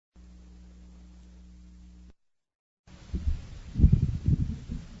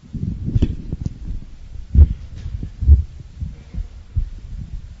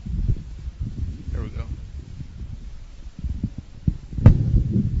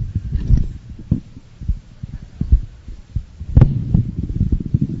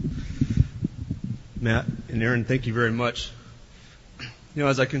Matt and Aaron, thank you very much. You know,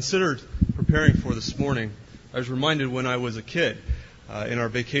 as I considered preparing for this morning, I was reminded when I was a kid in our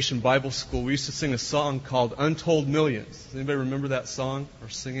vacation Bible school, we used to sing a song called Untold Millions. Does anybody remember that song or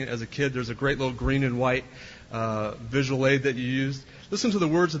sing it as a kid? There's a great little green and white visual aid that you used. Listen to the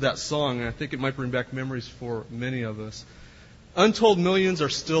words of that song, and I think it might bring back memories for many of us. Untold millions are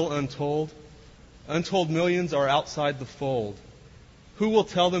still untold. Untold millions are outside the fold. Who will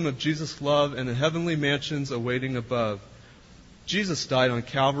tell them of Jesus' love and the heavenly mansions awaiting above? Jesus died on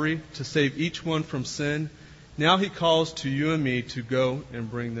Calvary to save each one from sin. Now he calls to you and me to go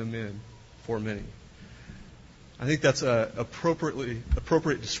and bring them in for many. I think that's an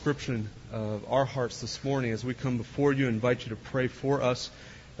appropriate description of our hearts this morning as we come before you and invite you to pray for us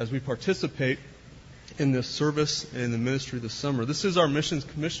as we participate in this service and in the ministry this summer. This is our missions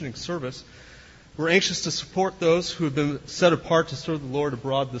commissioning service. We're anxious to support those who have been set apart to serve the Lord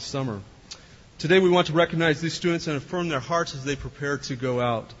abroad this summer. Today we want to recognize these students and affirm their hearts as they prepare to go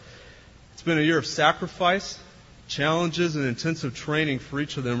out. It's been a year of sacrifice, challenges, and intensive training for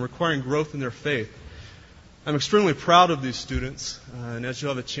each of them, requiring growth in their faith. I'm extremely proud of these students, and as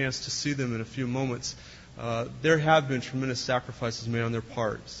you'll have a chance to see them in a few moments, there have been tremendous sacrifices made on their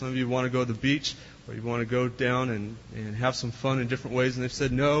part. Some of you want to go to the beach, or you want to go down and have some fun in different ways, and they've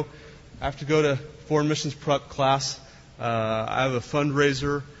said, no, I have to go to foreign missions prep class. I have a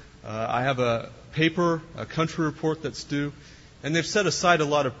fundraiser. I have a paper, a country report that's due. And they've set aside a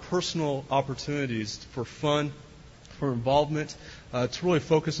lot of personal opportunities for fun, for involvement, to really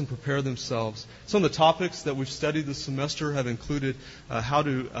focus and prepare themselves. Some of the topics that we've studied this semester have included how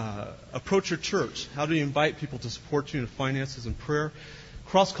to approach your church, how do you invite people to support you in finances and prayer,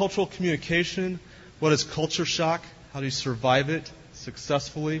 cross-cultural communication, what is culture shock, how do you survive it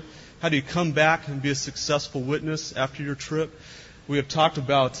successfully, how do you come back and be a successful witness after your trip. We have talked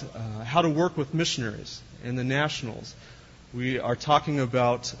about how to work with missionaries and the nationals. We are talking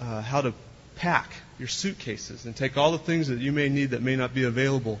about how to pack your suitcases and take all the things that you may need that may not be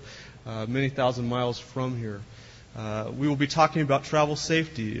available many thousand miles from here. We will be talking about travel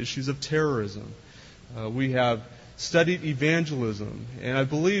safety, issues of terrorism. We have studied evangelism, and I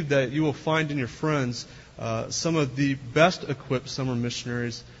believe that you will find in your friends some of the best equipped summer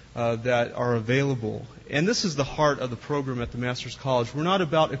missionaries that are available. And this is the heart of the program at the Master's College. We're not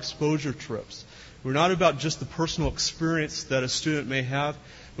about exposure trips. We're not about just the personal experience that a student may have,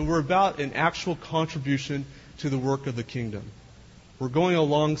 but we're about an actual contribution to the work of the kingdom. We're going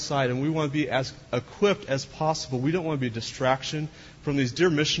alongside, and we want to be as equipped as possible. We don't want to be a distraction from these dear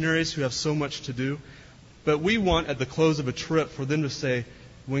missionaries who have so much to do, but we want at the close of a trip for them to say,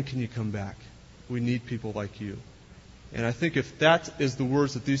 when can you come back? We need people like you. And I think if that is the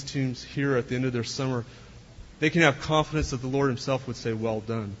words that these teams hear at the end of their summer, they can have confidence that the Lord himself would say, well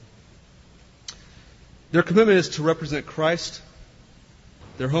done. Their commitment is to represent Christ,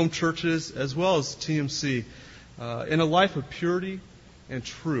 their home churches, as well as TMC, in a life of purity and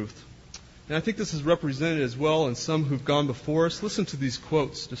truth. And I think this is represented as well in some who've gone before us. Listen to these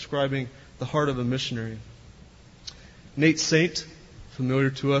quotes describing the heart of a missionary. Nate Saint,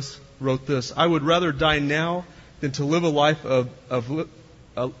 familiar to us, wrote this: I would rather die now than to live a life of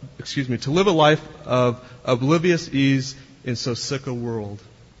oblivious ease in so sick a world.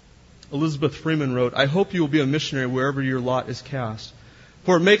 Elizabeth Freeman wrote, I hope you will be a missionary wherever your lot is cast.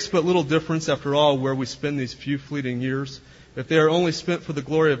 For it makes but little difference, after all, where we spend these few fleeting years, if they are only spent for the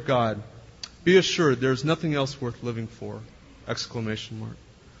glory of God. Be assured there is nothing else worth living for! !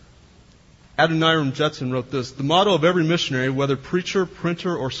 Adoniram Judson wrote this: the motto of every missionary, whether preacher,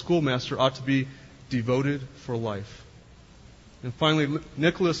 printer, or schoolmaster, ought to be devoted for life. And finally,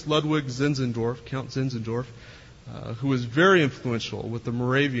 Nicholas Ludwig Zinzendorf, Count Zinzendorf, who was very influential with the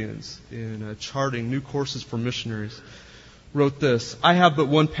Moravians in charting new courses for missionaries, wrote this: I have but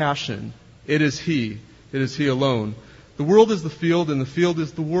one passion. It is He alone. The world is the field, and the field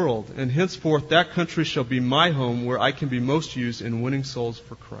is the world. And henceforth that country shall be my home, where I can be most used in winning souls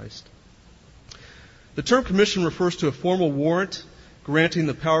for Christ. The term commission refers to a formal warrant granting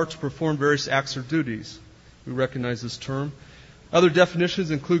the power to perform various acts or duties. We recognize this term. Other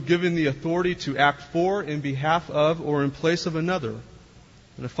definitions include giving the authority to act for, in behalf of, or in place of another.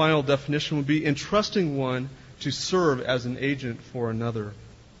 And a final definition would be entrusting one to serve as an agent for another.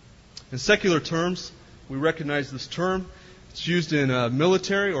 In secular terms, we recognize this term. It's used in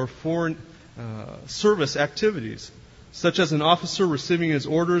military or foreign service activities, such as an officer receiving his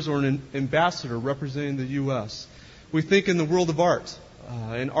orders or an ambassador representing the U.S. We think in the world of art,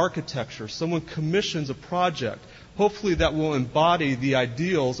 in architecture, someone commissions a project, hopefully that will embody the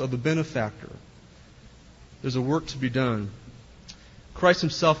ideals of the benefactor. There's a work to be done. Christ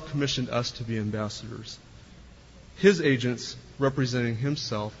himself commissioned us to be ambassadors, his agents representing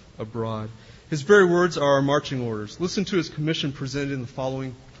himself abroad. His very words are our marching orders. Listen to his commission presented in the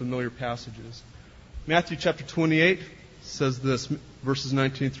following familiar passages. Matthew chapter 28 says this, verses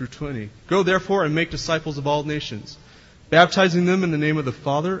 19 through 20. Go therefore and make disciples of all nations, baptizing them in the name of the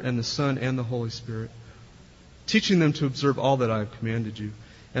Father and the Son and the Holy Spirit, teaching them to observe all that I have commanded you.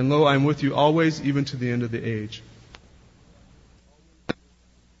 And lo, I am with you always, even to the end of the age.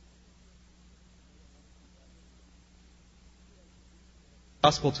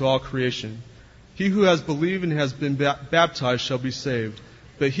 Gospel to all creation. He who has believed and has been baptized shall be saved,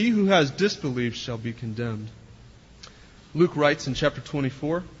 but he who has disbelieved shall be condemned. Luke writes in chapter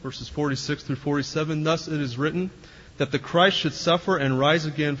 24, verses 46 through 47, Thus it is written, that the Christ should suffer and rise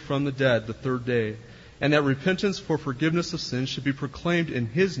again from the dead the third day, and that repentance for forgiveness of sins should be proclaimed in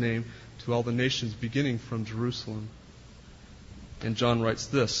his name to all the nations, beginning from Jerusalem. And John writes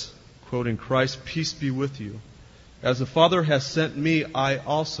this, quoting Christ, Peace be with you. As the Father has sent me, I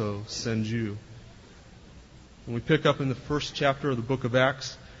also send you. And we pick up in the first chapter of the book of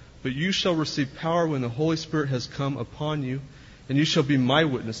Acts, But you shall receive power when the Holy Spirit has come upon you, and you shall be my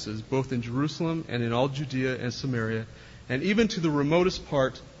witnesses, both in Jerusalem and in all Judea and Samaria, and even to the remotest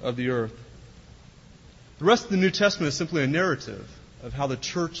part of the earth. The rest of the New Testament is simply a narrative of how the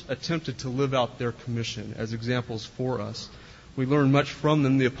church attempted to live out their commission as examples for us. We learn much from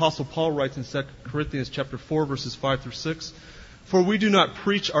them. The Apostle Paul writes in 2 Corinthians chapter 4, verses 5 through 6, For we do not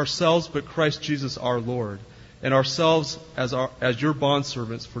preach ourselves, but Christ Jesus our Lord, and ourselves as your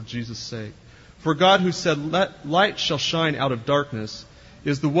bondservants for Jesus' sake. For God, who said, Let light shall shine out of darkness,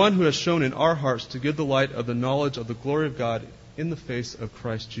 is the one who has shown in our hearts to give the light of the knowledge of the glory of God in the face of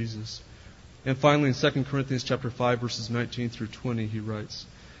Christ Jesus. And finally, in 2 Corinthians chapter 5, verses 19 through 20, he writes,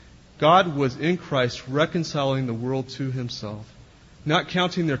 God was in Christ reconciling the world to himself, not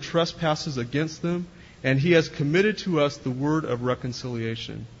counting their trespasses against them, and he has committed to us the word of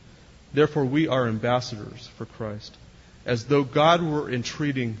reconciliation. Therefore we are ambassadors for Christ, as though God were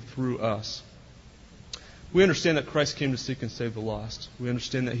entreating through us. We understand that Christ came to seek and save the lost. We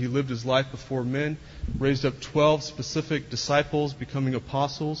understand that he lived his life before men, raised up 12 specific disciples, becoming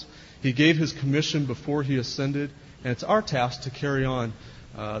apostles. He gave his commission before he ascended, and it's our task to carry on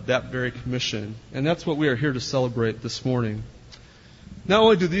that very commission. And that's what we are here to celebrate this morning. Not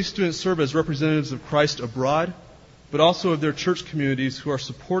only do these students serve as representatives of Christ abroad, but also of their church communities who are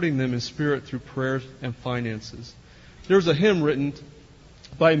supporting them in spirit through prayers and finances. There's a hymn written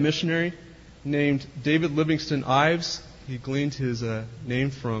by a missionary named David Livingston Ives. He gleaned his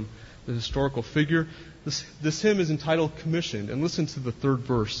name from the historical figure. This hymn is entitled Commissioned, and listen to the third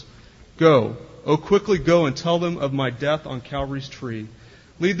verse. Go, O quickly go and tell them of my death on Calvary's tree.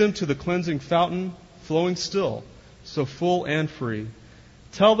 Lead them to the cleansing fountain, flowing still, so full and free.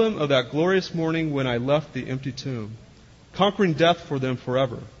 Tell them of that glorious morning when I left the empty tomb, conquering death for them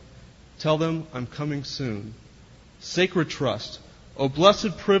forever. Tell them I'm coming soon. Sacred trust, O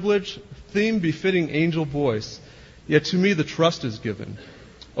blessed privilege, theme befitting angel voice, yet to me the trust is given.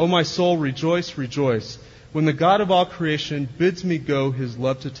 O my soul, rejoice, rejoice, when the God of all creation bids me go his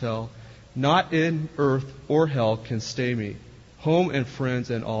love to tell. Not in earth or hell can stay me. Home and friends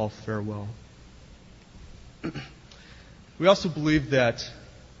and all farewell. We also believe that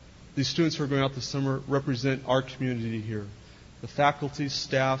these students who are going out this summer represent our community here. The faculty,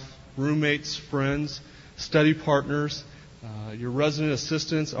 staff, roommates, friends, study partners, your resident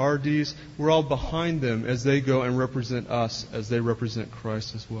assistants, RDs, we're all behind them as they go and represent us as they represent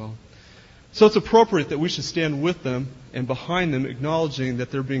Christ as well. So it's appropriate that we should stand with them and behind them, acknowledging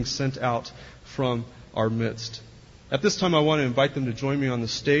that they're being sent out from our midst. At this time, I want to invite them to join me on the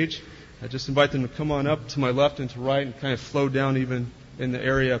stage. I just invite them to come on up to my left and to right and kind of flow down even in the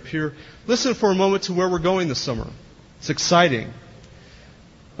area up here. Listen for a moment to where we're going this summer. It's exciting.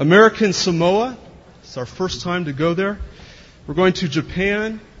 American Samoa. It's our first time to go there. We're going to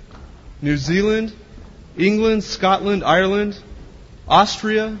Japan, New Zealand, England, Scotland, Ireland,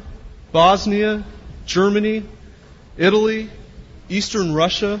 Austria, Bosnia, Germany, Italy, Eastern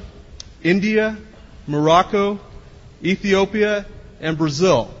Russia, India, Morocco, Ethiopia, and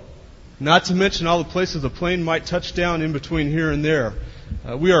Brazil. Not to mention all the places a plane might touch down in between here and there.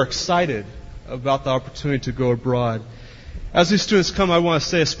 We are excited about the opportunity to go abroad. As these students come, I want to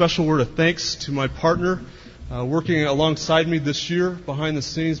say a special word of thanks to my partner working alongside me this year behind the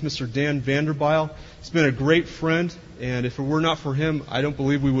scenes, Mr. Dan Vanderbyle. He's been a great friend, and if it were not for him, I don't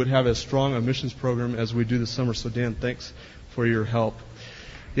believe we would have as strong a missions program as we do this summer. So Dan, thanks for your help.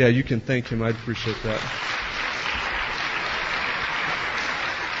 Yeah, you can thank him. I'd appreciate that.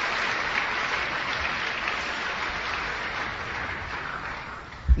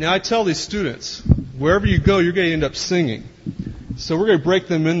 Now, I tell these students, wherever you go, you're going to end up singing. So we're going to break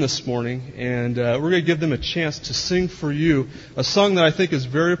them in this morning, and we're going to give them a chance to sing for you a song that I think is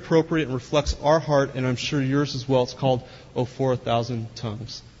very appropriate and reflects our heart, and I'm sure yours as well. It's called "Oh, for a Thousand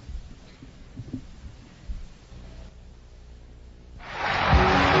Tongues."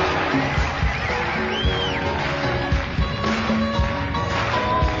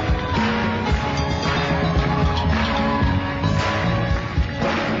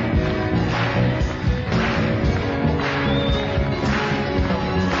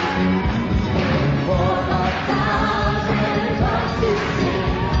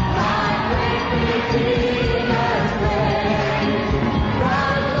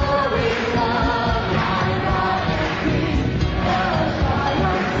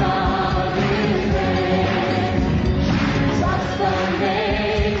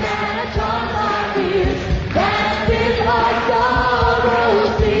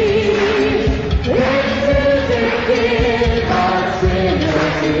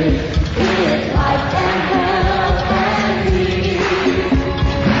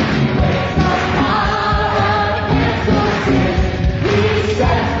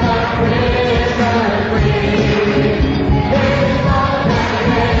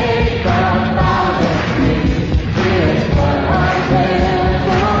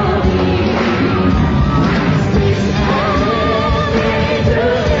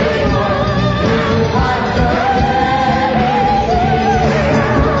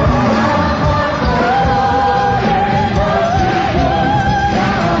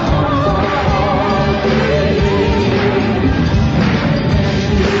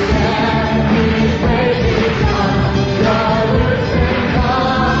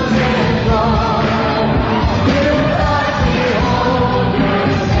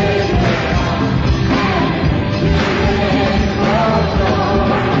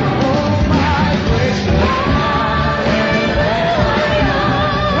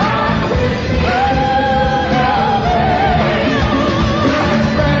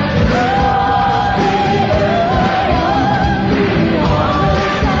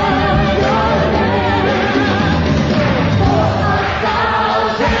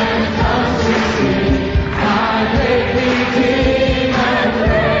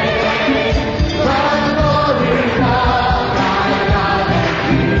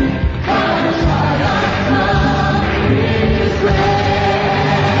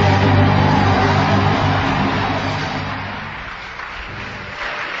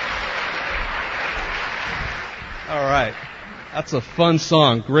 That's a fun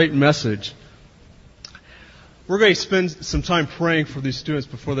song. Great message. We're going to spend some time praying for these students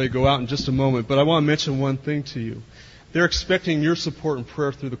before they go out in just a moment, but I want to mention one thing to you. They're expecting your support and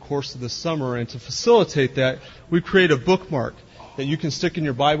prayer through the course of the summer, and to facilitate that, we create a bookmark that you can stick in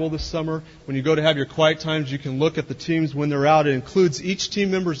your Bible this summer. When you go to have your quiet times, you can look at the teams when they're out. It includes each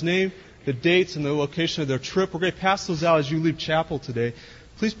team member's name, the dates, and the location of their trip. We're going to pass those out as you leave chapel today.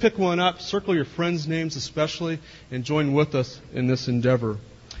 Please pick one up, circle your friends' names especially, and join with us in this endeavor.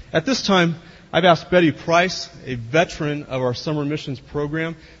 At this time, I've asked Betty Price, a veteran of our summer missions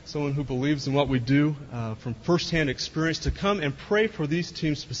program, someone who believes in what we do from firsthand experience, to come and pray for these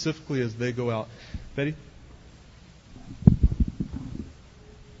teams specifically as they go out. Betty?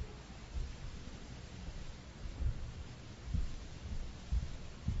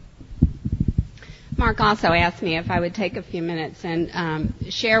 Mark also asked me if I would take a few minutes and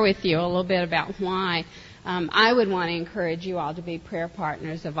share with you a little bit about why I would want to encourage you all to be prayer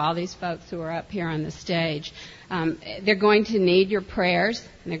partners of all these folks who are up here on the stage. They're going to need your prayers,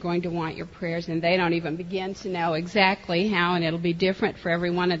 and they're going to want your prayers, and they don't even begin to know exactly how, and it'll be different for every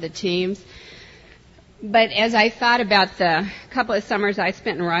one of the teams. But as I thought about the couple of summers I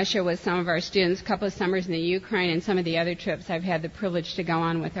spent in Russia with some of our students, a couple of summers in the Ukraine, and some of the other trips I've had the privilege to go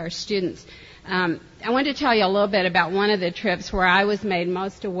on with our students, I wanted to tell you a little bit about one of the trips where I was made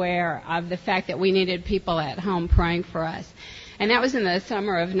most aware of the fact that we needed people at home praying for us. And that was in the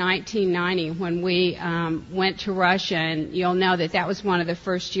summer of 1990 when we went to Russia, and you'll know that that was one of the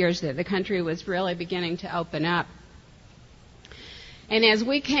first years that the country was really beginning to open up. And as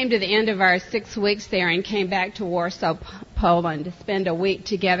we came to the end of our 6 weeks there and came back to Warsaw, Poland, to spend a week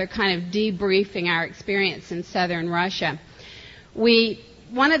together kind of debriefing our experience in southern Russia,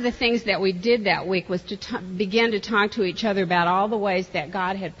 one of the things that we did that week was to begin to talk to each other about all the ways that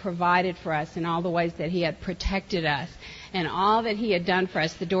God had provided for us and all the ways that He had protected us and all that He had done for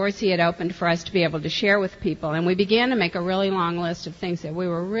us, the doors He had opened for us to be able to share with people. And we began to make a really long list of things that we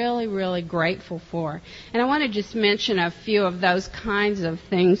were really, really grateful for. And I want to just mention a few of those kinds of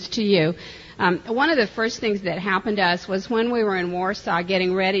things to you. One of the first things that happened to us was when we were in Warsaw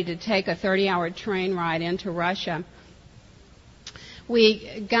getting ready to take a 30-hour train ride into Russia.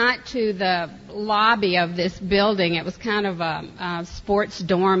 We got to the lobby of this building. It was kind of a sports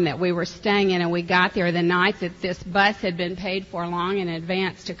dorm that we were staying in, and we got there the night that this bus had been paid for long in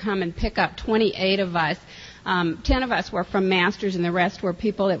advance to come and pick up 28 of us. 10 of us were from Masters, and the rest were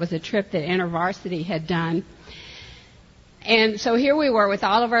people. It was a trip that InterVarsity had done. And so here we were with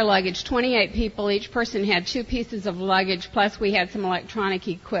all of our luggage, 28 people. Each person had 2 pieces of luggage, plus we had some electronic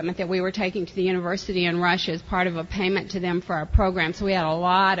equipment that we were taking to the university in Russia as part of a payment to them for our program. So we had a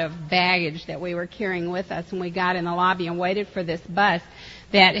lot of baggage that we were carrying with us, and we got in the lobby and waited for this bus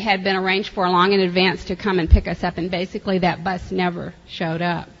that had been arranged for long in advance to come and pick us up, and basically that bus never showed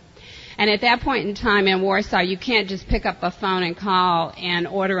up. And at that point in time in Warsaw, you can't just pick up a phone and call and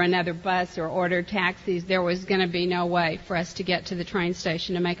order another bus or order taxis. There was going to be no way for us to get to the train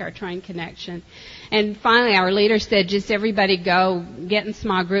station to make our train connection. And finally, our leader said, just everybody go get in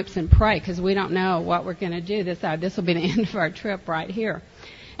small groups and pray, because we don't know what we're going to do. This will be the end of our trip right here.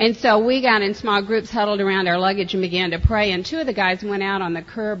 And so we got in small groups, huddled around our luggage, and began to pray. And 2 of the guys went out on the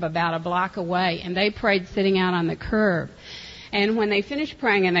curb about a block away, and they prayed sitting out on the curb. And when they finished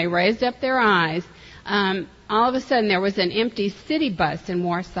praying and they raised up their eyes, all of a sudden there was an empty city bus in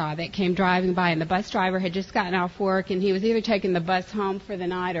Warsaw that came driving by, and the bus driver had just gotten off work, and he was either taking the bus home for the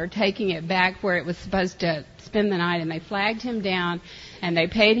night or taking it back where it was supposed to spend the night. And they flagged him down, and they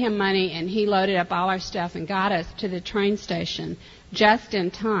paid him money, and he loaded up all our stuff and got us to the train station just in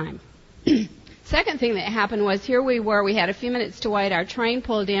time. Second thing that happened was here we were. We had a few minutes to wait. Our train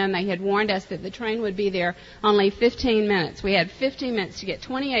pulled in. They had warned us that the train would be there only 15 minutes. We had 15 minutes to get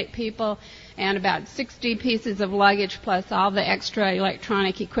 28 people and about 60 pieces of luggage plus all the extra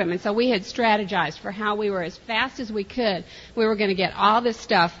electronic equipment. So we had strategized for how we were, as fast as we could, we were going to get all this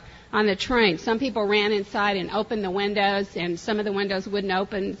stuff on the train. Some people ran inside and opened the windows, and some of the windows wouldn't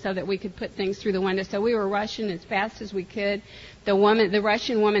open so that we could put things through the window. So we were rushing as fast as we could. The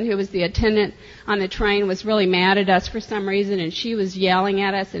Russian woman who was the attendant on the train was really mad at us for some reason, and she was yelling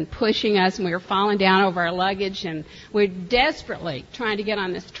at us and pushing us, and we were falling down over our luggage, and we were desperately trying to get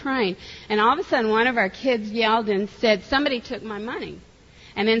on this train. And all of a sudden, one of our kids yelled and said, "Somebody took my money."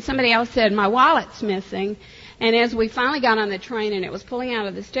 And then somebody else said, "My wallet's missing." And as we finally got on the train and it was pulling out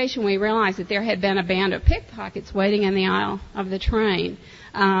of the station, we realized that there had been a band of pickpockets waiting in the aisle of the train,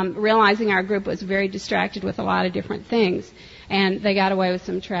 realizing our group was very distracted with a lot of different things. And they got away with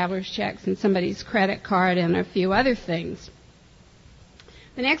some traveler's checks and somebody's credit card and a few other things.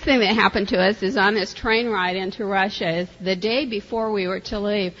 The next thing that happened to us is on this train ride into Russia is the day before we were to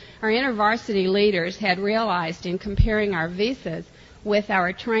leave, our InterVarsity leaders had realized in comparing our visas with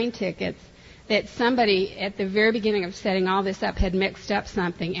our train tickets that somebody at the very beginning of setting all this up had mixed up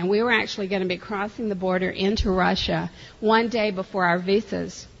something, and we were actually going to be crossing the border into Russia one day before our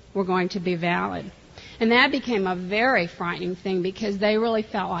visas were going to be valid. And that became a very frightening thing because they really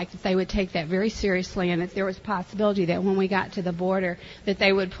felt like that they would take that very seriously, and that there was a possibility that when we got to the border that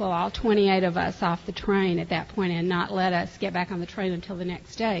they would pull all 28 of us off the train at that point and not let us get back on the train until the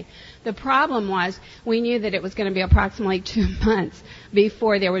next day. The problem was we knew that it was going to be approximately 2 months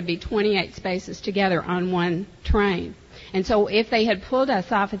before there would be 28 spaces together on one train. And so if they had pulled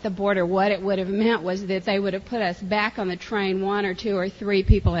us off at the border, what it would have meant was that they would have put us back on the train 1 or 2 or 3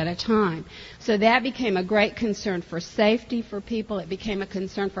 people at a time. So that became a great concern for safety for people. It became a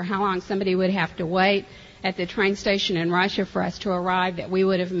concern for how long somebody would have to wait at the train station in Russia for us to arrive, that we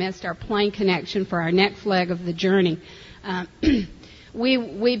would have missed our plane connection for our next leg of the journey.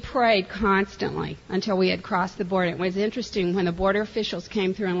 We prayed constantly until we had crossed the border. It was interesting when the border officials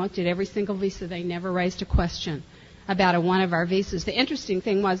came through and looked at every single visa, they never raised a question about one of our visas. The interesting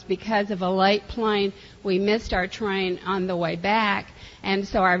thing was because of a late plane, we missed our train on the way back, and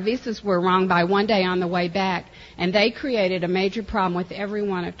so our visas were wrong by 1 day on the way back, and they created a major problem with every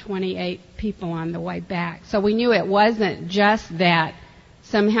one of 28 people on the way back. So we knew it wasn't just that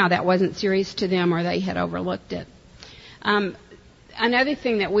somehow that wasn't serious to them or they had overlooked it. Another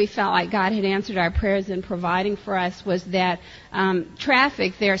thing that we felt like God had answered our prayers in providing for us was that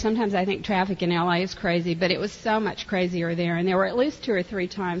traffic there, sometimes I think traffic in LA is crazy, but it was so much crazier there. And there were at least 2 or 3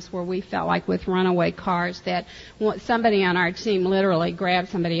 times where we felt like with runaway cars that somebody on our team literally grabbed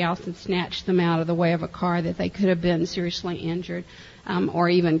somebody else and snatched them out of the way of a car, that they could have been seriously injured or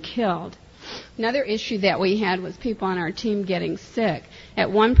even killed. Another issue that we had was people on our team getting sick. At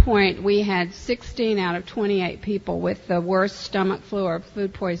one point, we had 16 out of 28 people with the worst stomach flu or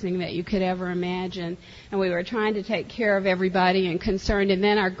food poisoning that you could ever imagine. And we were trying to take care of everybody and concerned. And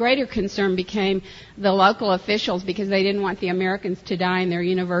then our greater concern became the local officials, because they didn't want the Americans to die in their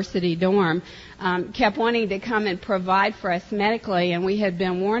university dorm, kept wanting to come and provide for us medically. And we had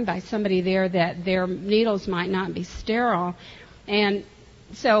been warned by somebody there that their needles might not be sterile. And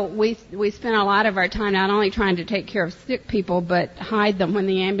so we spent a lot of our time not only trying to take care of sick people, but hide them when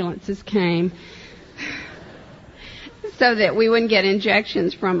the ambulances came so that we wouldn't get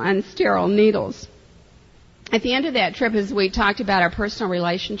injections from unsterile needles. At the end of that trip, as we talked about our personal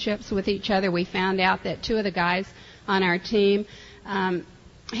relationships with each other, we found out that two of the guys on our team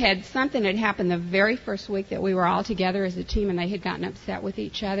had something that happened the very first week that we were all together as a team, and they had gotten upset with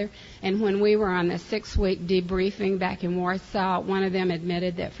each other. And when we were on the 6-week debriefing back in Warsaw, one of them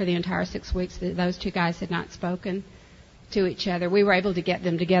admitted that for the entire 6 weeks that those two guys had not spoken to each other. We were able to get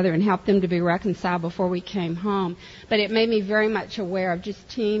them together and help them to be reconciled before we came home. But it made me very much aware of just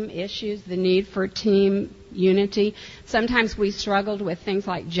team issues, the need for team unity. Sometimes we struggled with things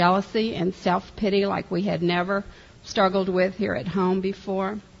like jealousy and self-pity like we had never struggled with here at home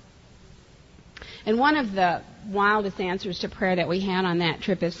before. And one of the wildest answers to prayer that we had on that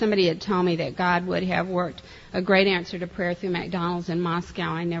trip, if somebody had told me that God would have worked a great answer to prayer through McDonald's in Moscow,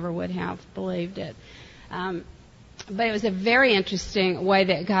 I never would have believed it. But it was a very interesting way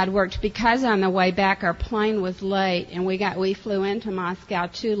that God worked, because on the way back our plane was late, and we flew into Moscow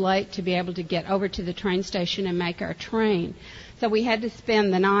too late to be able to get over to the train station and make our train. So we had to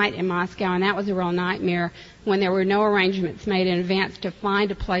spend the night in Moscow, and that was a real nightmare when there were no arrangements made in advance to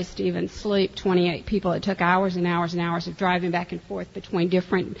find a place to even sleep. 28 people. It took hours and hours and hours of driving back and forth between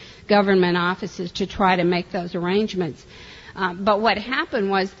different government offices to try to make those arrangements. But what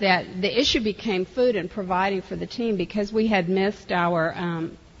happened was that the issue became food and providing for the team, because we had missed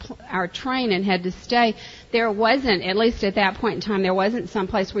our train and had to stay. There wasn't, at least at that point in time, there wasn't some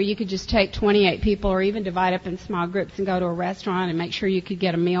place where you could just take 28 people or even divide up in small groups and go to a restaurant and make sure you could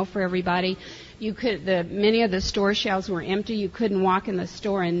get a meal for everybody. Many of the store shelves were empty. You couldn't walk in the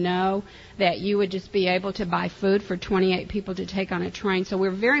store and know that you would just be able to buy food for 28 people to take on a train. So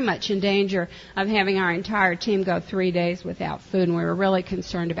we're very much in danger of having our entire team go 3 days without food, and we were really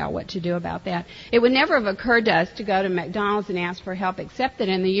concerned about what to do about that. It would never have occurred to us to go to McDonald's and ask for help, except that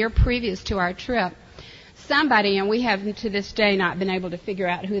in the year previous to our trip, somebody, and we have to this day not been able to figure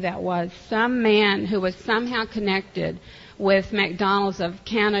out who that was, some man who was somehow connected with McDonald's of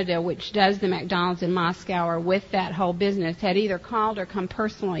Canada, which does the McDonald's in Moscow, or with that whole business, had either called or come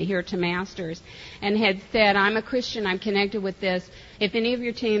personally here to Masters and had said, I'm a Christian, I'm connected with this. If any of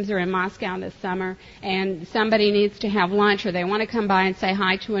your teams are in Moscow this summer and somebody needs to have lunch or they want to come by and say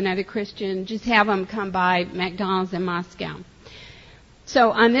hi to another Christian, just have them come by McDonald's in Moscow. So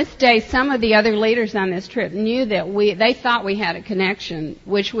on this day, some of the other leaders on this trip knew that they thought we had a connection,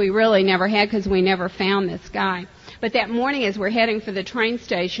 which we really never had because we never found this guy. But that morning, as we're heading for the train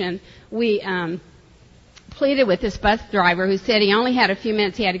station, we pleaded with this bus driver who said he only had a few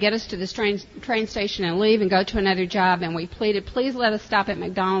minutes. He had to get us to this train station and leave and go to another job. And we pleaded, please let us stop at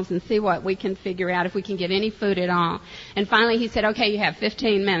McDonald's and see what we can figure out, if we can get any food at all. And finally he said, okay, you have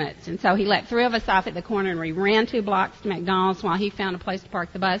 15 minutes. And so he let 3 of us off at the corner, and we ran 2 blocks to McDonald's while he found a place to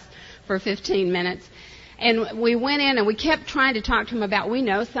park the bus for 15 minutes. And we went in and we kept trying to talk to him about, we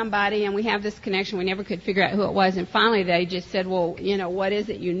know somebody and we have this connection. We never could figure out who it was. And finally they just said, well, what is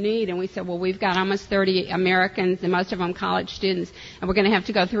it you need? And we said, well, we've got almost 30 Americans and most of them college students, and we're going to have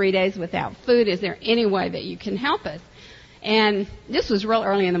to go 3 days without food. Is there any way that you can help us? And this was real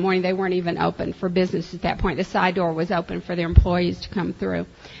early in the morning. They weren't even open for business at that point. The side door was open for their employees to come through.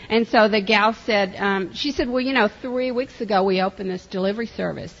 And so the gal said, she said, well, 3 weeks ago we opened this delivery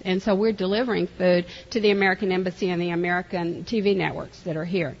service. And so we're delivering food to the American Embassy and the American TV networks that are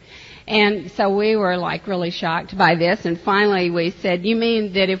here. And so we were really shocked by this. And finally we said, you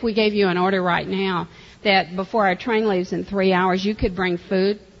mean that if we gave you an order right now, that before our train leaves in 3 hours, you could bring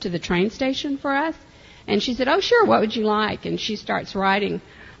food to the train station for us? And she said, oh, sure, what would you like? And she starts writing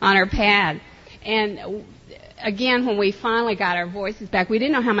on her pad. And again, when we finally got our voices back, we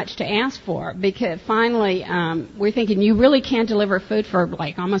didn't know how much to ask for, because finally we're thinking, you really can't deliver food for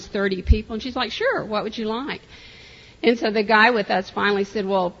almost 30 people? And she's like, sure, what would you like? And so the guy with us finally said,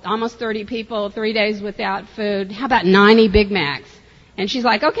 well, almost 30 people, 3 days without food. How about 90 Big Macs? And she's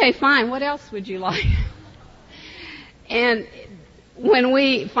like, okay, fine, what else would you like? And when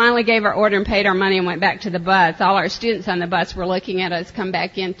we finally gave our order and paid our money and went back to the bus, all our students on the bus were looking at us come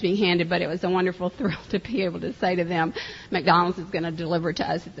back empty-handed, but it was a wonderful thrill to be able to say to them, McDonald's is going to deliver to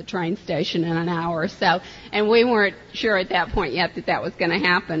us at the train station in an hour or so. And we weren't sure at that point yet that that was going to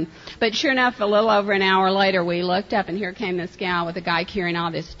happen. But sure enough, a little over an hour later, we looked up, and here came this gal with a guy carrying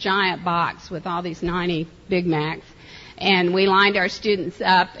all this giant box with all these 90 Big Macs. And we lined our students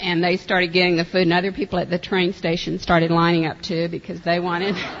up, and they started getting the food, and other people at the train station started lining up, too, because they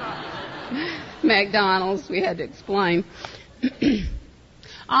wanted McDonald's. We had to explain.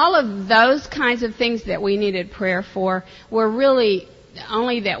 All of those kinds of things that we needed prayer for were really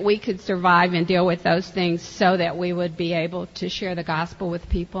only that we could survive and deal with those things so that we would be able to share the gospel with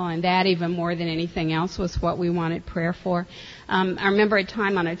people, and that even more than anything else was what we wanted prayer for. I remember a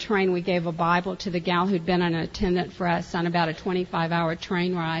time on a train we gave a Bible to the gal who'd been an attendant for us on about a 25-hour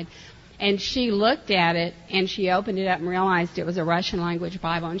train ride, and she looked at it and she opened it up and realized it was a Russian language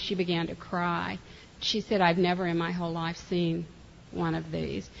Bible, and she began to cry. She said, "I've never in my whole life seen one of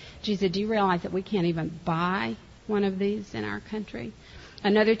these." She said, "Do you realize that we can't even buy one of these in our country?"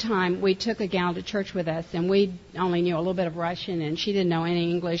 Another time, we took a gal to church with us, and we only knew a little bit of Russian, and she didn't know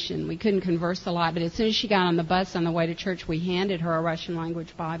any English, and we couldn't converse a lot. But as soon as she got on the bus on the way to church, we handed her a Russian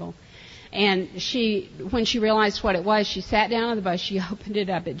language Bible. And when she realized what it was, she sat down on the bus, she opened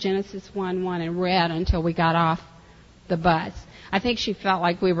it up at Genesis 1:1 and read until we got off the bus. I think she felt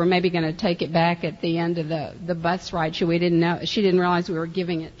like we were maybe going to take it back at the end of the bus ride. She didn't realize we were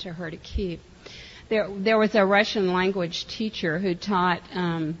giving it to her to keep. There was a Russian language teacher who taught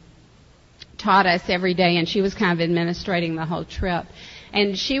us every day, and she was kind of administrating the whole trip.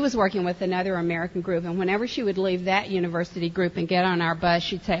 And she was working with another American group, and whenever she would leave that university group and get on our bus,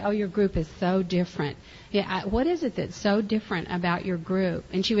 she'd say, "Oh, your group is so different." "Yeah, what is it that's so different about your group?"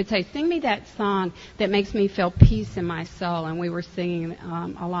 And she would say, "Sing me that song that makes me feel peace in my soul." And we were singing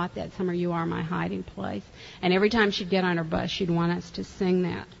a lot that summer, "You Are My Hiding Place." And every time she'd get on her bus, she'd want us to sing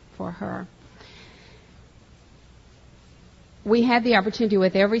that for her. We had the opportunity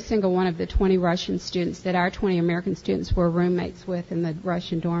with every single one of the 20 Russian students that our 20 American students were roommates with in the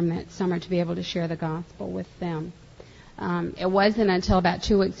Russian dorm that summer to be able to share the gospel with them. It wasn't until about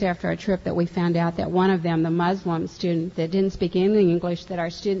 2 weeks after our trip that we found out that one of them, the Muslim student that didn't speak any English, that our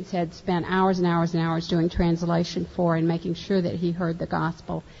students had spent hours and hours and hours doing translation for and making sure that he heard the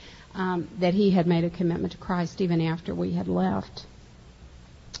gospel, that he had made a commitment to Christ even after we had left.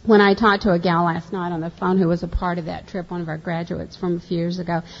 When I talked to a gal last night on the phone who was a part of that trip, one of our graduates from a few years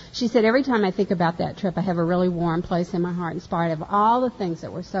ago, she said, "Every time I think about that trip, I have a really warm place in my heart in spite of all the things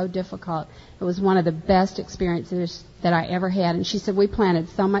that were so difficult. It was one of the best experiences that I ever had." And she said, "We planted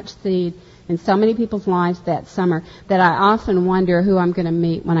so much seed in so many people's lives that summer that I often wonder who I'm going to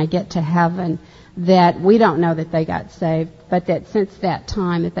meet when I get to heaven, that we don't know that they got saved, but that since that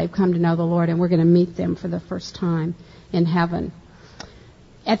time that they've come to know the Lord, and we're going to meet them for the first time in heaven."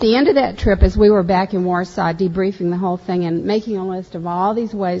 At the end of that trip, as we were back in Warsaw debriefing the whole thing and making a list of all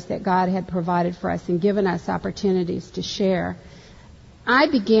these ways that God had provided for us and given us opportunities to share, I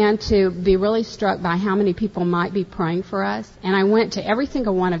began to be really struck by how many people might be praying for us. And I went to every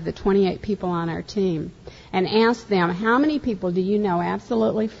single one of the 28 people on our team and asked them, how many people do you know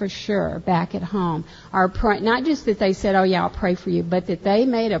absolutely for sure back at home are praying? Not just that they said, "Oh yeah, I'll pray for you," but that they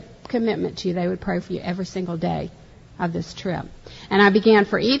made a commitment to you. They would pray for you every single day of this trip. And I began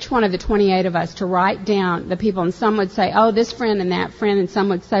for each one of the 28 of us to write down the people, and some would say, "Oh, this friend and that friend," and some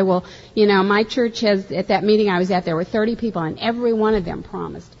would say, "Well, you know, my church has," at that meeting I was at, there were 30 people, and every one of them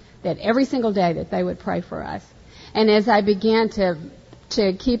promised that every single day that they would pray for us. And as I began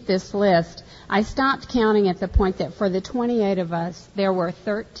to keep this list, I stopped counting at the point that for the 28 of us, there were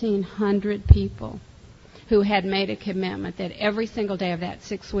 1,300 people who had made a commitment that every single day of that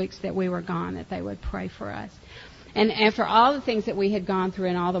 6 weeks that we were gone, that they would pray for us. And after all the things that we had gone through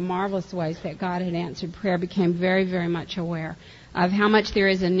and all the marvelous ways that God had answered prayer, became very, very much aware of how much there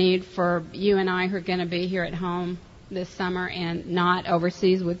is a need for you and I who are going to be here at home this summer and not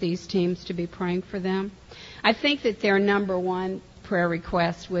overseas with these teams to be praying for them. I think that their number one prayer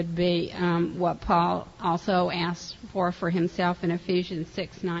request would be what Paul also asked for himself in Ephesians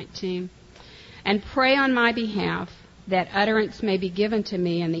 6:19. "And pray on my behalf that utterance may be given to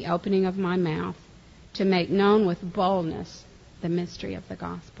me in the opening of my mouth, to make known with boldness the mystery of the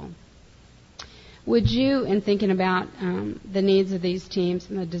gospel." Would you, in thinking about the needs of these teams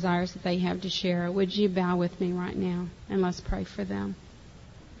and the desires that they have to share, would you bow with me right now and let's pray for them?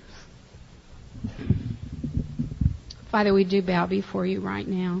 Father, we do bow before you right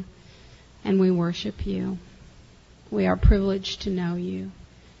now, and we worship you. We are privileged to know you.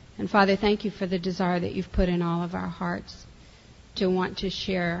 And Father, thank you for the desire that you've put in all of our hearts to want to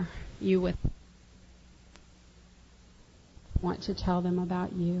share you with, want to tell them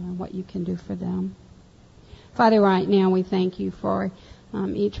about you and what you can do for them. Father, right now we thank you for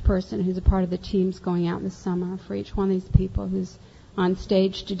each person who's a part of the teams going out this summer, for each one of these people who's on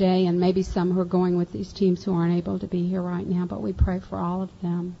stage today, and maybe some who are going with these teams who aren't able to be here right now, but we pray for all of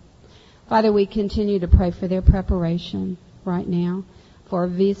them. Father, we continue to pray for their preparation right now, for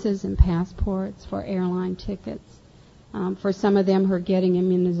visas and passports, for airline tickets, for some of them who are getting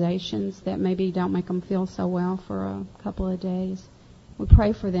immunizations that maybe don't make them feel so well for a couple of days. We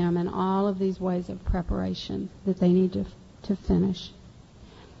pray for them in all of these ways of preparation that they need to finish.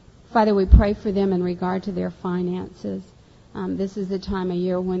 Father, we pray for them in regard to their finances. This is the time of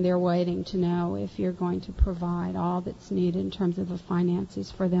year when they're waiting to know if you're going to provide all that's needed in terms of the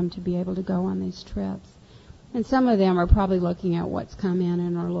finances for them to be able to go on these trips. And some of them are probably looking at what's come in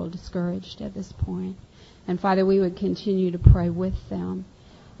and are a little discouraged at this point. And Father, we would continue to pray with them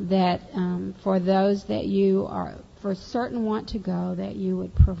that for those that you are for certain want to go, that you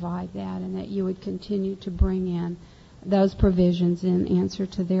would provide that and that you would continue to bring in those provisions in answer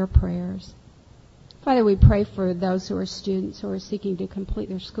to their prayers. Father, we pray for those who are students who are seeking to complete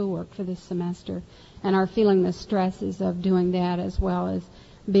their schoolwork for this semester and are feeling the stresses of doing that as well as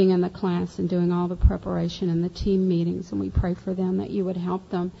being in the class and doing all the preparation and the team meetings. And we pray for them that you would help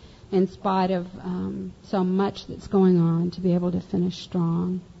them in spite of so much that's going on to be able to finish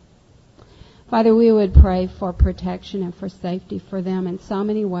strong. Father, we would pray for protection and for safety for them in so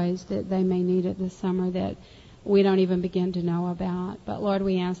many ways that they may need it this summer that we don't even begin to know about. But Lord,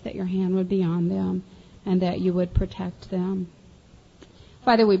 we ask that your hand would be on them and that you would protect them.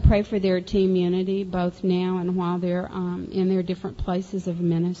 Father, we pray for their team unity both now and while they're in their different places of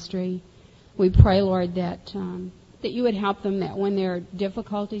ministry. We pray, Lord, that you would help them, that when there are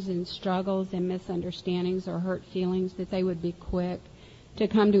difficulties and struggles and misunderstandings or hurt feelings, that they would be quick to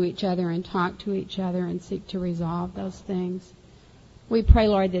come to each other and talk to each other and seek to resolve those things. We pray,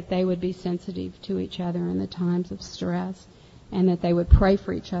 Lord, that they would be sensitive to each other in the times of stress and that they would pray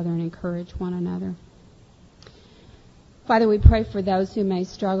for each other and encourage one another. Father, we pray for those who may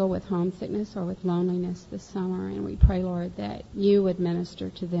struggle with homesickness or with loneliness this summer, and we pray, Lord, that you would minister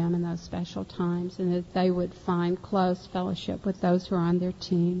to them in those special times and that they would find close fellowship with those who are on their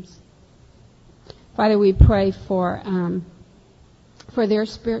teams. Father, we pray for their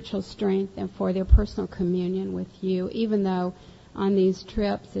spiritual strength and for their personal communion with you, even though on these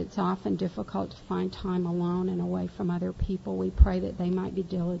trips it's often difficult to find time alone and away from other people. We pray that they might be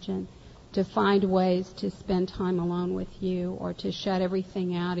diligent to find ways to spend time alone with you or to shut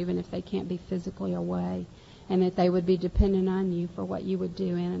everything out even if they can't be physically away, and that they would be dependent on you for what you would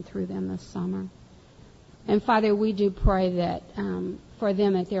do in and through them this summer. And Father, we do pray that for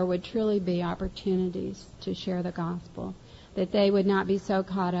them that there would truly be opportunities to share the gospel, that they would not be so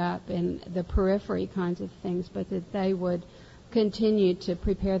caught up in the periphery kinds of things, but that they would continue to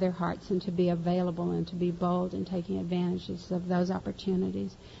prepare their hearts and to be available and to be bold in taking advantages of those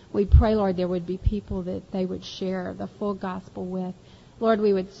opportunities. We pray, Lord, there would be people that they would share the full gospel with. Lord,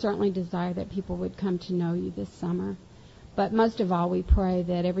 we would certainly desire that people would come to know you this summer. But most of all, we pray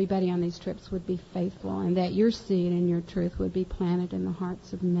that everybody on these trips would be faithful and that your seed and your truth would be planted in the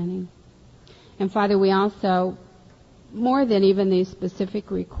hearts of many. And Father, we also, more than even these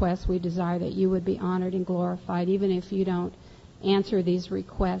specific requests, we desire that you would be honored and glorified, even if you don't answer these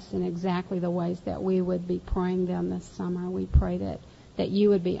requests in exactly the ways that we would be praying them this summer. We pray that you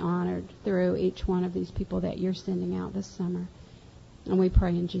would be honored through each one of these people that you're sending out this summer. And we pray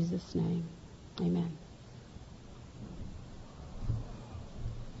in Jesus' name. Amen.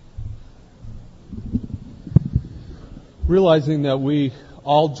 Realizing that we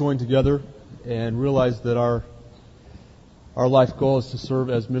all join together and realize that our life goal is to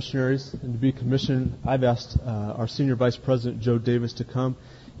serve as missionaries and to be commissioned, I've asked our Senior Vice President, Joe Davis, to come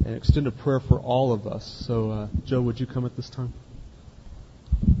and extend a prayer for all of us. So, Joe, would you come at this time?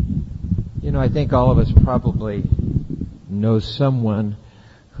 You know, I think all of us probably know someone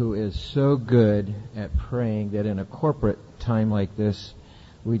who is so good at praying that in a corporate time like this,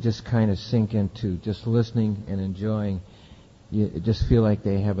 we just kind of sink into just listening and enjoying. You just feel like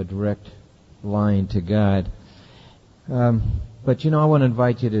they have a direct line to God. But, you know, I want to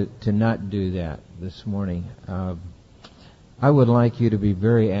invite you to not do that this morning. I would like you to be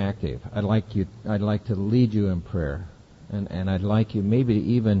very active. I'd like to lead you in prayer. And I'd like you maybe to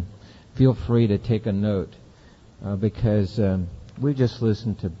even feel free to take a note because we just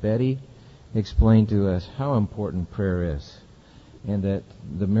listened to Betty explain to us how important prayer is and that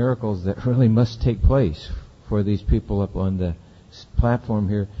the miracles that really must take place for these people up on the platform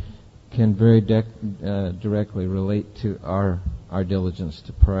here can very directly relate to our our diligence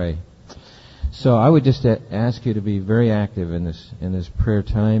to pray. So I would just ask you to be very active in this prayer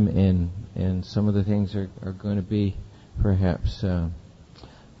time, and some of the things are going to be perhaps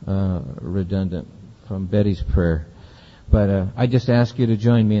redundant from Betty's prayer. But I just ask you to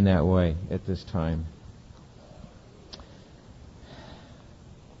join me in that way at this time.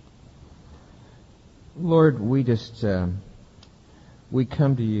 Lord, we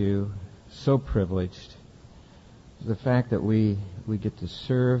come to you so privileged. The fact that we get to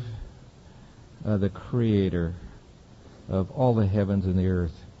serve the Creator of all the heavens and the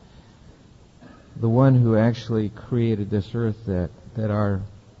earth, the one who actually created this earth that our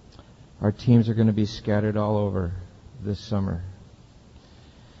teams are going to be scattered all over this summer.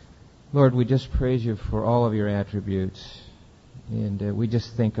 Lord, we just praise you for all of your attributes, and we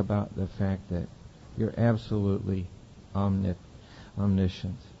just think about the fact that you're absolutely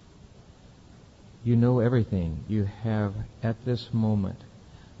omniscient. You know everything. You have, at this moment,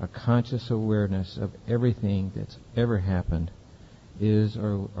 a conscious awareness of everything that's ever happened, is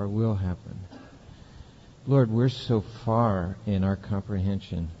or will happen. Lord, we're so far in our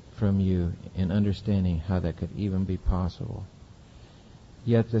comprehension from you in understanding how that could even be possible.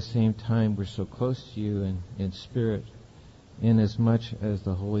 Yet at the same time, we're so close to you in spirit, in as much as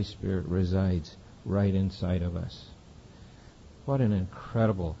the Holy Spirit resides right inside of us. What an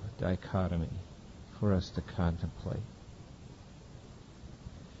incredible dichotomy for us to contemplate.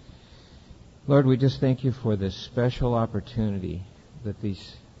 Lord, we just thank you for this special opportunity that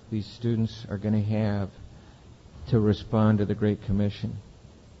these students are going to have to respond to the Great Commission.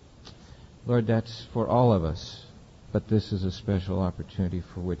 Lord, that's for all of us, but this is a special opportunity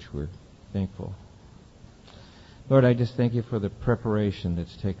for which we're thankful. Lord, I just thank you for the preparation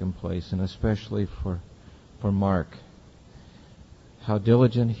that's taken place, and especially for Mark. How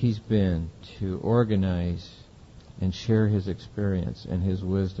diligent he's been to organize and share his experience and his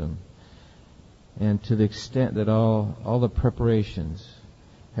wisdom. And to the extent that all the preparations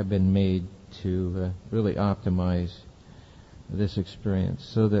have been made to really optimize this experience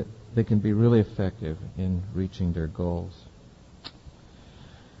so that they can be really effective in reaching their goals.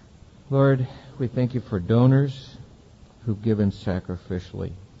 Lord, we thank you for donors who've given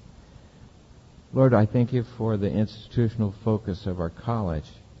sacrificially. Lord, I thank you for the institutional focus of our college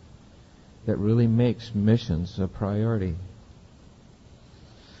that really makes missions a priority.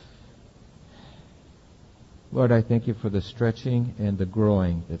 Lord, I thank you for the stretching and the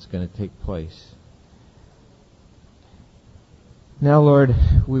growing that's going to take place. Now, Lord,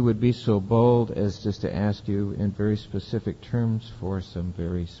 we would be so bold as just to ask you in very specific terms for some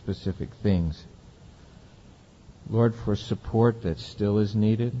very specific things. Lord, for support that still is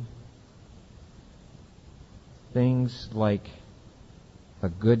needed. Things like a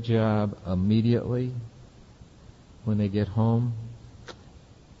good job immediately when they get home.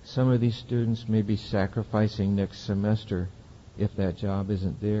 Some of these students may be sacrificing next semester if that job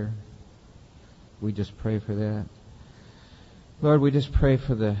isn't there. We just pray for that. Lord, we just pray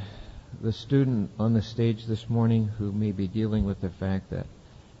for the student on the stage this morning who may be dealing with the fact that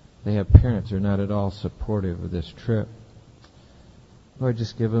they have parents who are not at all supportive of this trip. Lord,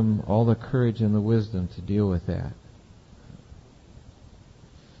 just give them all the courage and the wisdom to deal with that.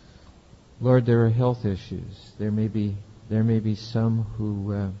 Lord, there are health issues. There may be some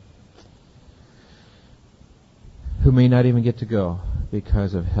who may not even get to go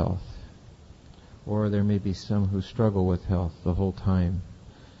because of health. Or there may be some who struggle with health the whole time.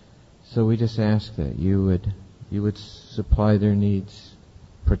 So we just ask that you would supply their needs,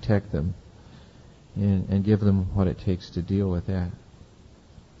 protect them, and give them what it takes to deal with that.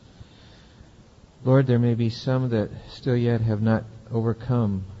 Lord, there may be some that still yet have not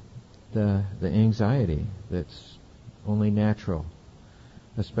overcome the anxiety that's only natural,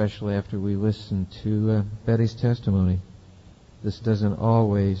 especially after we listen to Betty's testimony. This doesn't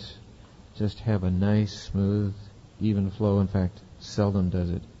always just have a nice, smooth, even flow. In fact, seldom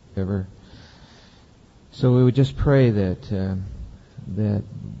does it ever. So we would just pray that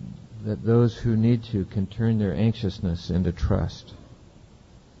those who need to can turn their anxiousness into trust.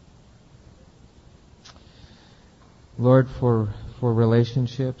 Lord, for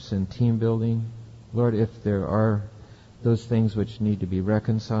relationships and team building, Lord, if there are those things which need to be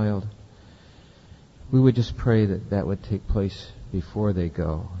reconciled, we would just pray that would take place before they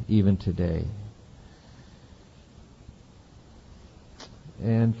go, even today.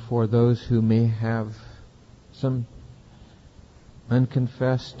 And for those who may have some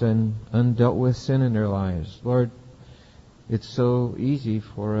unconfessed and undealt with sin in their lives, Lord, it's so easy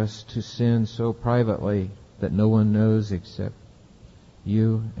for us to sin so privately that no one knows except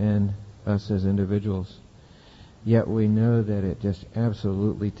you and us as individuals. yet we know that it just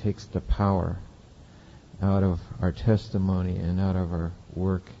absolutely takes the power out of our testimony and out of our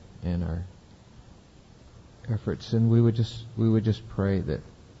work and our efforts. And we would just pray that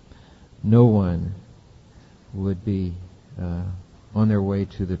no one would be on their way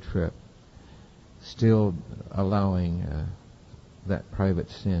to the trip still allowing that private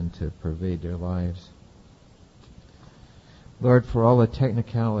sin to pervade their lives. Lord, for all the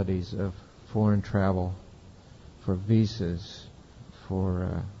technicalities of foreign travel, for visas,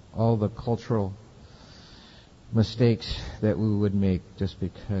 for all the cultural mistakes that we would make just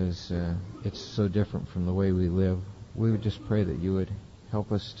because it's so different from the way we live, we would just pray that you would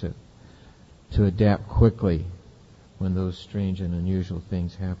help us to adapt quickly when those strange and unusual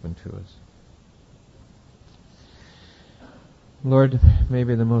things happen to us. Lord,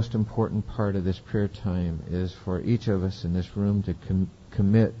 maybe the most important part of this prayer time is for each of us in this room to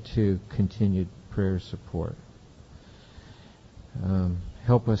commit to continued prayer support.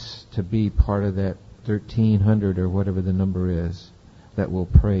 Help us to be part of that 1,300 or whatever the number is that will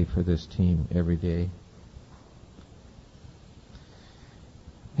pray for this team every day.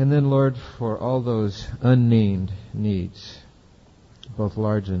 And then, Lord, for all those unnamed needs, both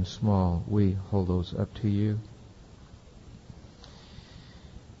large and small, we hold those up to you.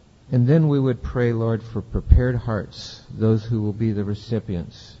 And then we would pray, Lord, for prepared hearts, those who will be the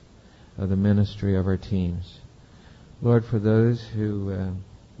recipients of the ministry of our teams. Lord, for those who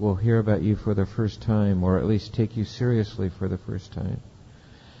will hear about you for the first time, or at least take you seriously for the first time,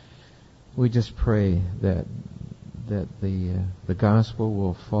 we just pray that the gospel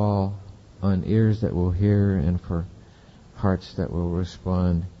will fall on ears that will hear and for hearts that will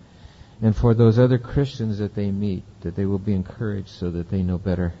respond. And for those other Christians that they meet, that they will be encouraged so that they know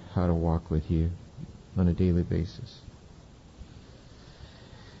better how to walk with you on a daily basis.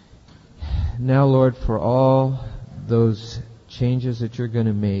 Now, Lord, for all those changes that you're going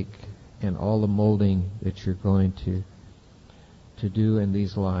to make and all the molding that you're going to do in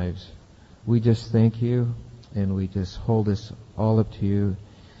these lives, we just thank you and we just hold this all up to you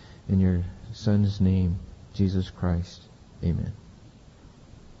in your Son's name, Jesus Christ. Amen.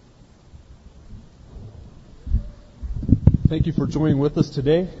 Thank you for joining with us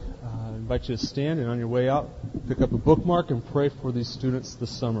today. I invite you to stand and on your way out, pick up a bookmark and pray for these students this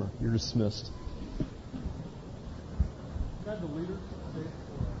summer. You're dismissed. Can I have the leaders stay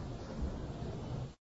for